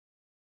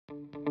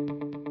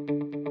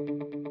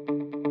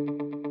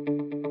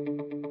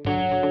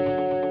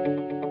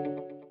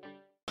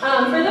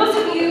For those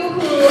of you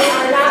who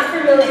are not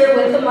familiar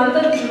with the month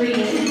of DREAM,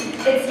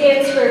 it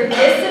stands for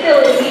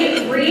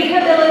Disability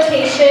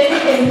Rehabilitation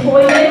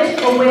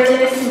Employment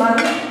Awareness Month,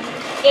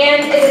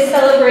 and it is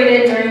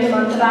celebrated during the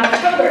month of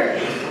October.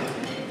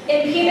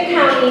 In Pima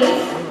County,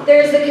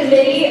 there's a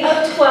committee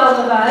of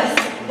 12 of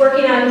us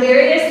working on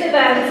various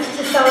events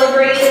to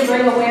celebrate and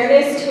bring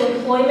awareness to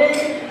employment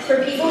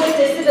for people with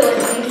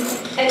disabilities,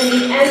 and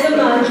we end the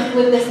month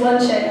with this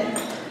luncheon.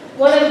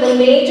 One of the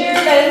major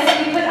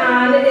events we put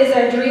on is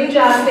our Dream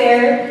Job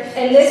Fair,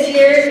 and this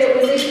year it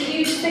was a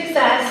huge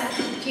success.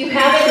 If you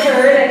haven't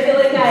heard, I feel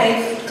like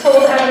I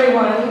told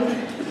everyone.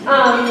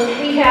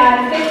 We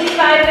had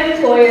 55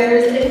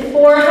 employers and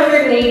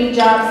 480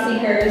 job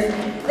seekers.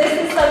 This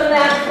is some of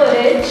that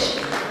footage.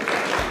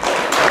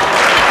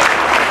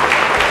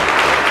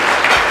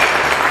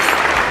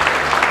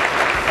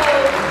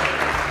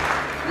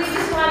 So we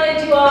just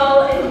wanted you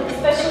all, and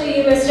especially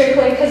you, Mr.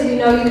 Click, because we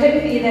know you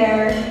couldn't be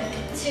there,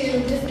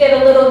 to just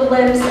get a little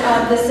glimpse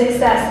of the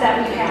success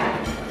that we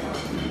had.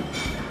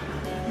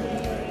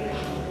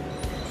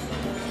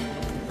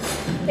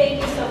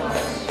 Thank you so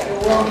much. You're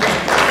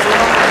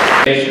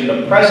welcome.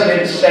 The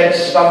President said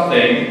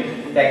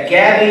something that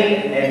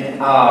Gabby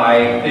and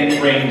I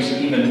think rings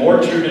even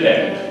more true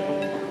today.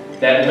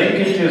 That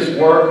Linkage's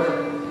work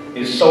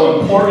is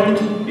so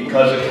important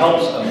because it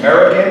helps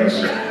Americans,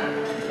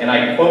 and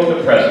I quote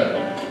the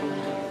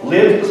President,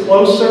 live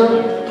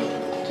closer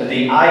to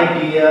the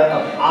idea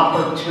of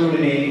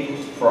opportunity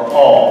for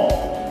all.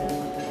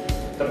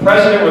 The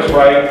President was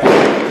right.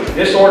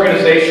 This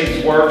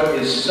organization's work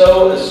is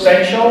so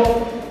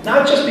essential,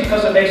 not just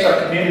because it makes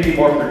our community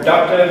more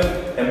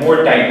productive and more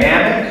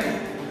dynamic,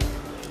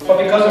 but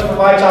because it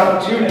provides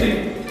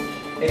opportunity.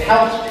 It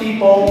helps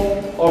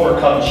people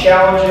overcome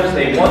challenges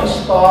they once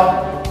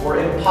thought were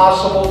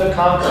impossible to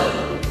conquer.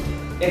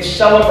 It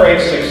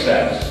celebrates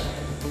success,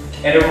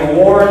 and it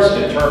rewards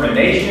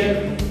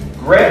determination,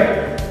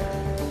 grit,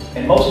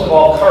 and most of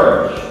all,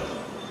 courage.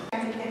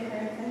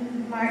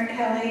 Mark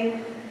Kelly,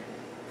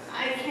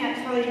 I can't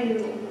tell you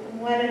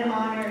what an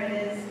honor it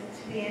is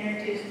to be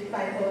introduced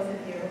by both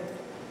of you.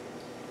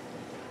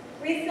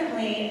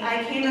 Recently,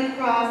 I came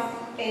across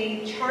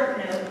a chart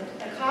note,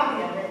 a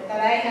copy of it, that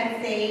I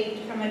had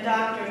saved from a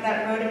doctor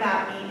that wrote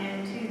about me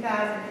in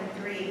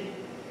 2003.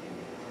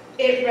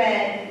 It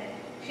read,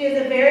 "She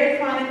is a very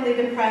chronically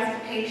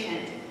depressed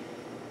patient.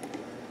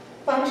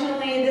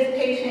 Functionally, this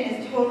patient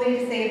is totally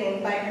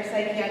disabled by her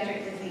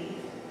psychiatric disease."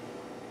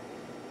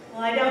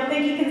 Well, I don't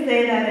think you can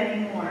say that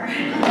anymore.